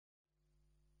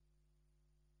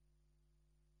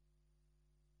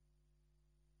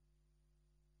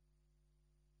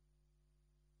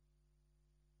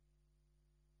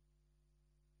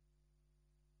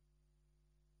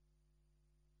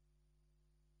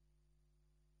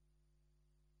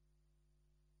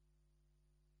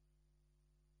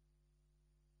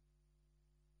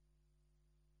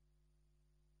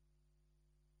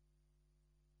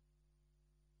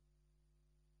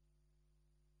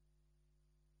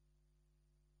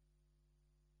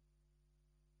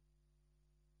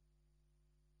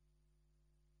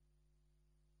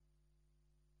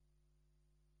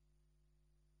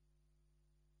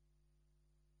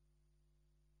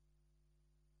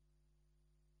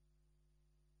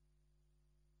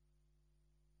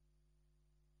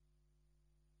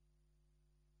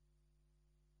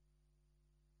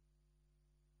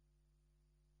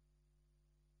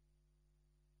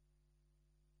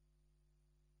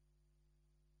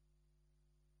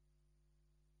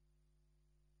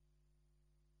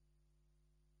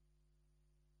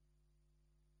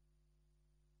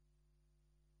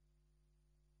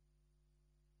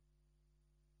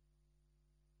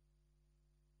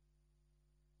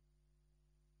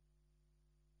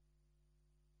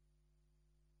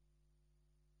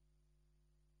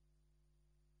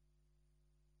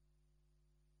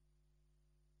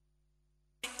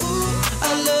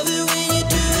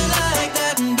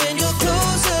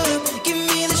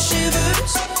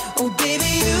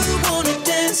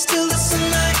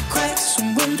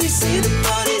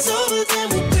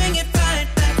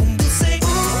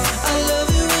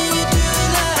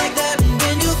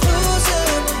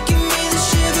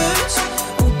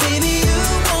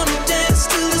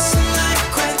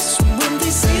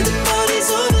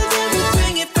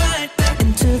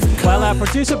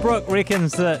Producer Brooke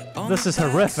reckons that this is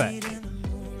horrific.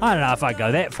 I don't know if I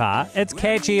go that far. It's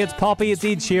catchy, it's poppy, it's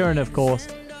Ed Sheeran, of course.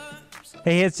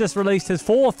 He has just released his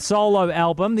 4th solo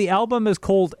album. The album is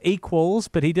called Equals,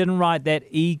 but he didn't write that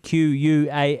E-Q-U-A-L-S.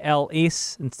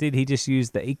 Instead, he just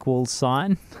used the equals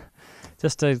sign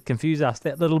just to confuse us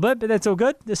that little bit, but that's all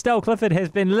good. Estelle Clifford has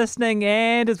been listening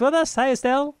and is with us. Hey,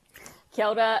 Estelle. Kia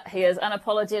ora. He is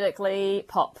unapologetically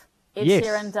pop. Ed Yes.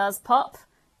 Sheeran does pop,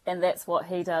 and that's what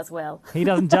he does well. He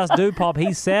doesn't just do pop,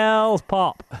 he sells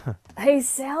pop. He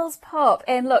sells pop.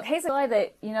 And look, he's a guy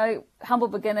that, you know, humble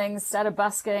beginnings, started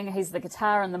busking. He's the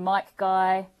guitar and the mic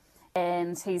guy.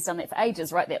 And he's done that for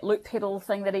ages, right? That loop pedal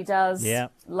thing that he does. Yeah.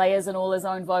 Layers in all his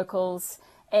own vocals.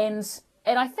 And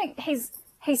I think he's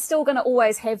still going to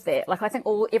always have that. Like, I think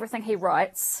everything he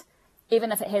writes,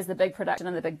 even if it has the big production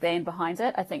and the big band behind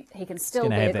it, I think he can still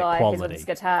be a guy who's with his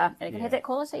guitar and he can have that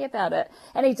quality about it.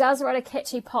 And he does write a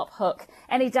catchy pop hook.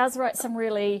 And he does write some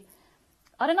really,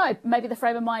 I don't know, maybe the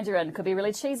frame of mind you're in. It could be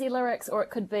really cheesy lyrics or it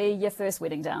could be your first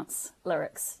wedding dance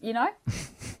lyrics, you know?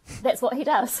 That's what he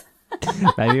does.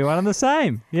 Maybe one and the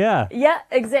same. Yeah. Yeah,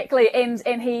 exactly. And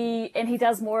he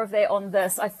does more of that on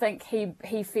this. I think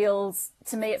he feels,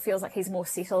 to me it feels like he's more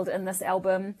settled in this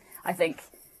album. I think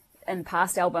in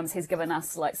past albums he's given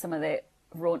us like some of that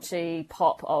raunchy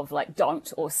pop of like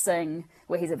Don't or Sing,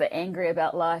 where he's a bit angry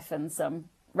about life and some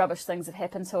rubbish things have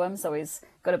happened to him, so he's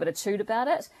got a bit of chewed about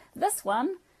it. This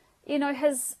one, you know,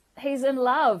 he's in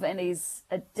love and he's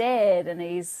a dad and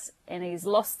he's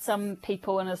lost some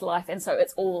people in his life, and so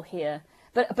it's all here.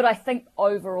 But I think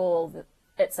overall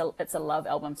it's a love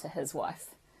album to his wife.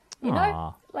 You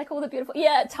know, like all the beautiful,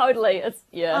 totally. It's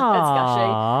gushy.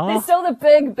 There's still the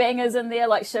big bangers in there,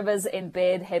 like Shivers and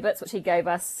Bad Habits, which he gave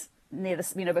us near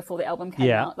this, you know, before the album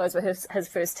came out. Those were his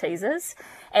first teasers,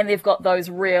 and they've got those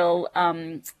real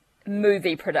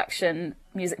movie production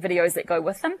music videos that go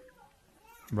with them.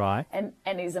 Right. And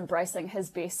he's embracing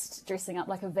his best, dressing up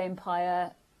like a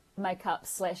vampire, makeup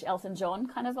 / Elton John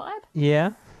kind of vibe.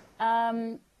 Yeah.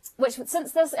 Which,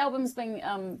 since this album's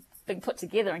been put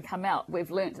together and come out,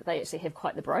 we've learnt that they actually have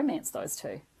quite the bromance, those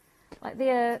two. Like,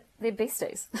 they're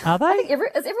besties. Are they? I think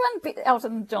is everyone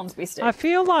Elton John's bestie? I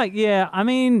feel like, I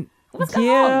mean, What's going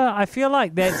on? I feel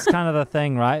like that's kind of the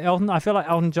thing, right? I feel like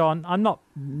Elton John, I'm not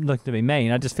looking to be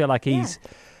mean, I just feel like he's, I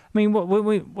mean,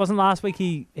 wasn't last week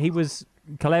he was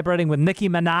collaborating with Nicki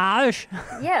Minaj?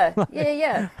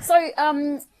 Yeah.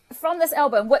 So, from this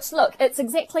album, which, look, it's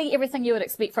exactly everything you would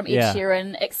expect from Ed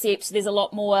Sheeran, except there's a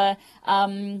lot more,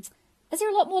 is there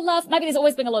a lot more love? Maybe there's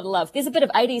always been a lot of love. There's a bit of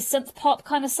 80s synth pop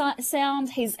kind of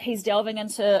sound. He's delving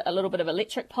into a little bit of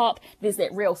electric pop. There's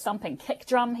that real thumping kick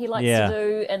drum he likes to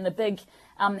do in the big,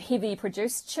 heavy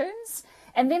produced tunes.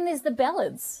 And then there's the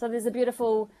ballads. So there's the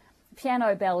beautiful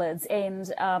piano ballads, and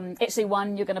actually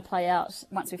one you're going to play out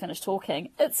once we finish talking.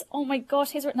 It's, oh my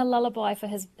gosh, he's written a lullaby for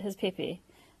his Pepe,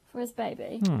 for his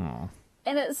baby. Aww.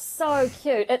 And it's so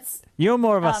cute. You're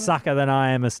more of a sucker than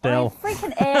I am, Estelle. I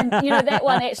freaking am. You know, that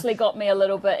one actually got me a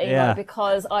little bit emo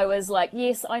because I was like,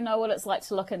 yes, I know what it's like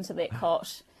to look into that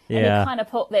cot. And you kind of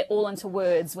put that all into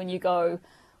words when you go,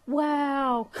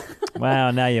 wow.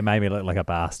 Wow, now you made me look like a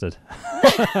bastard.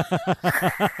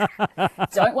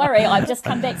 Don't worry, I've just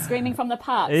come back screaming from the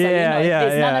park. So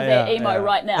there's none of that emo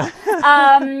right now.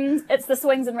 It's the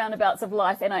swings and roundabouts of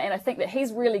life, and I think that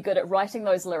he's really good at writing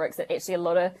those lyrics that actually a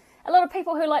lot of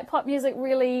people who like pop music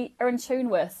really are in tune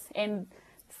with, and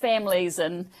families,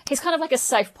 and he's kind of like a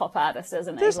safe pop artist,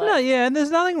 isn't he? And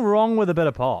there's nothing wrong with a bit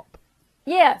of pop.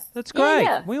 Yeah. That's great.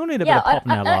 Yeah. We all need a bit of pop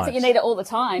in our lives. I don't think you need it all the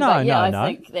time. No, but no. I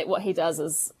think that what he does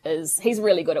is he's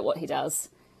really good at what he does.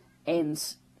 And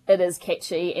it is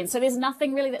catchy. And so there's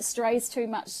nothing really that strays too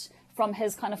much from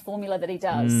his kind of formula that he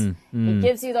does. He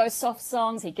gives you those soft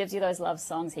songs, he gives you those love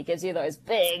songs, he gives you those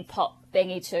big pop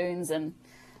bangy tunes, and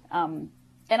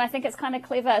I think it's kind of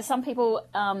clever. Some people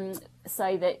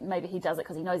say that maybe he does it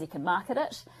because he knows he can market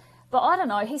it. But I don't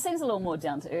know. He seems a little more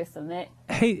down to earth than that.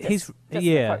 He's an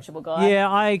approachable guy. Yeah,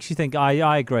 I actually think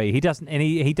I agree. He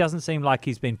doesn't seem like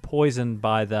he's been poisoned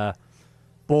by the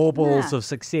baubles of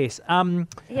success.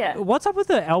 What's up with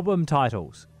the album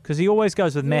titles? Because he always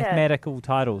goes with mathematical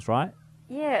titles, right?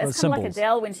 Yeah, it's kind of like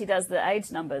Adele when she does the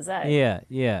age numbers, eh?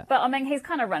 Yeah. But I mean, he's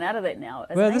kind of run out of that now.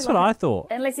 Well, that's what I thought.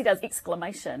 Unless he does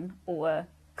exclamation or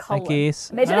colon. I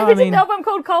guess. Imagine if he did an album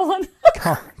called Colon.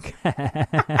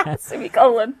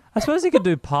 Semicolon. I suppose he could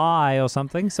do pi or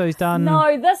something. So he's done.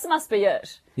 No, this must be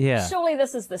it. Yeah. Surely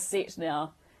this is the set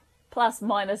now. Plus,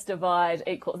 minus, divide,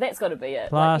 equal. That's got to be it.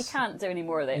 Plus, like, you can't do any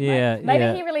more of that. Yeah. Mate.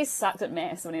 Maybe he really sucked at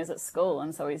maths when he was at school,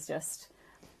 and so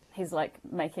he's like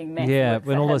making math. Yeah. Work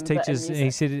When for all those him, but in teachers, music.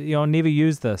 he said, "I'll never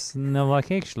use this," and they're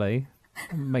like, "Actually,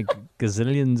 Make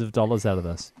gazillions of dollars out of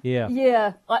this. Yeah.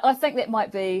 Yeah, I think that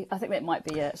might be. I think that might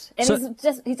be it. And So-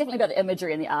 he's definitely got the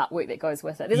imagery and the artwork that goes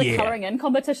with it. There's Yeah. a colouring in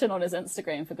competition on his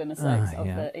Instagram, for goodness sakes, of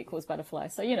yeah. the equals butterfly.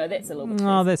 So that's a little bit.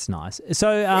 Oh, that's nice.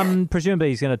 So, presumably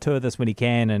he's going to tour this when he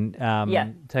can and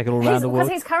take it all around the world.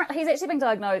 Because he's actually been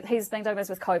diagnosed. He's been diagnosed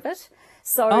with COVID.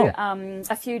 So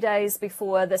a few days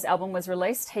before this album was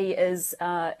released, he is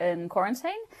in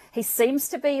quarantine. He seems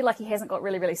to be like he hasn't got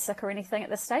really, really sick or anything at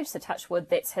this stage. So touch wood,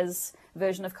 that's his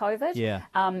version of COVID. Yeah.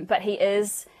 But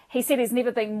he said he's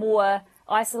never been more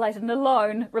isolated and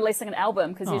alone releasing an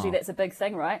album, because usually that's a big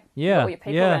thing, right? Yeah, You've got all your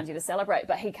people yeah. around you to celebrate,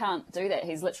 but he can't do that.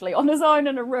 He's literally on his own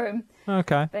in a room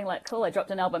Okay. being like, cool, I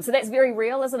dropped an album. So that's very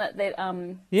real, isn't it? That,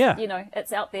 Yeah.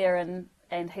 it's out there and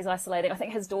he's isolating. I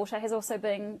think his daughter has also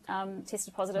been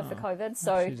tested positive for COVID.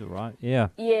 So She's all right. Yeah.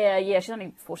 yeah, she's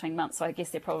only 14 months, so I guess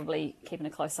they're probably keeping a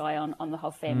close eye on the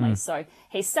whole family. So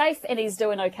he's safe and he's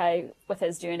doing okay with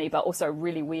his journey, but also a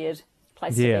really weird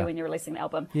place to Yeah. be when you're releasing an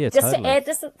album. Yeah, just totally. to add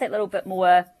just that little bit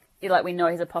more, like we know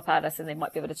he's a pop artist and they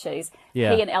might be able to choose.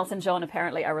 Yeah. He and Elton John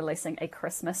apparently are releasing a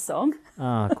Christmas song. Oh,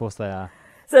 of course they are.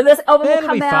 So this album will That'll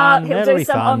come be out, fun. he'll That'll do be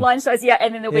some fun. online shows,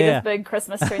 and then there'll be Yeah. this big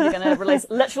Christmas tune they're going to release,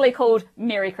 literally called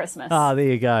Merry Christmas. Ah, there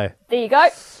you go. There you go.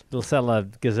 It'll sell a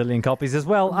gazillion copies as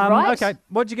well. Right. Okay,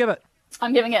 what'd you give it?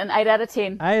 I'm giving it an 8 out of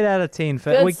 10. 8 out of 10.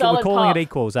 Good, We're solid calling pop. it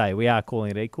equals, eh? We are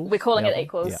calling it equals. We're calling the it album.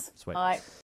 equals. Yeah, sweet. All right.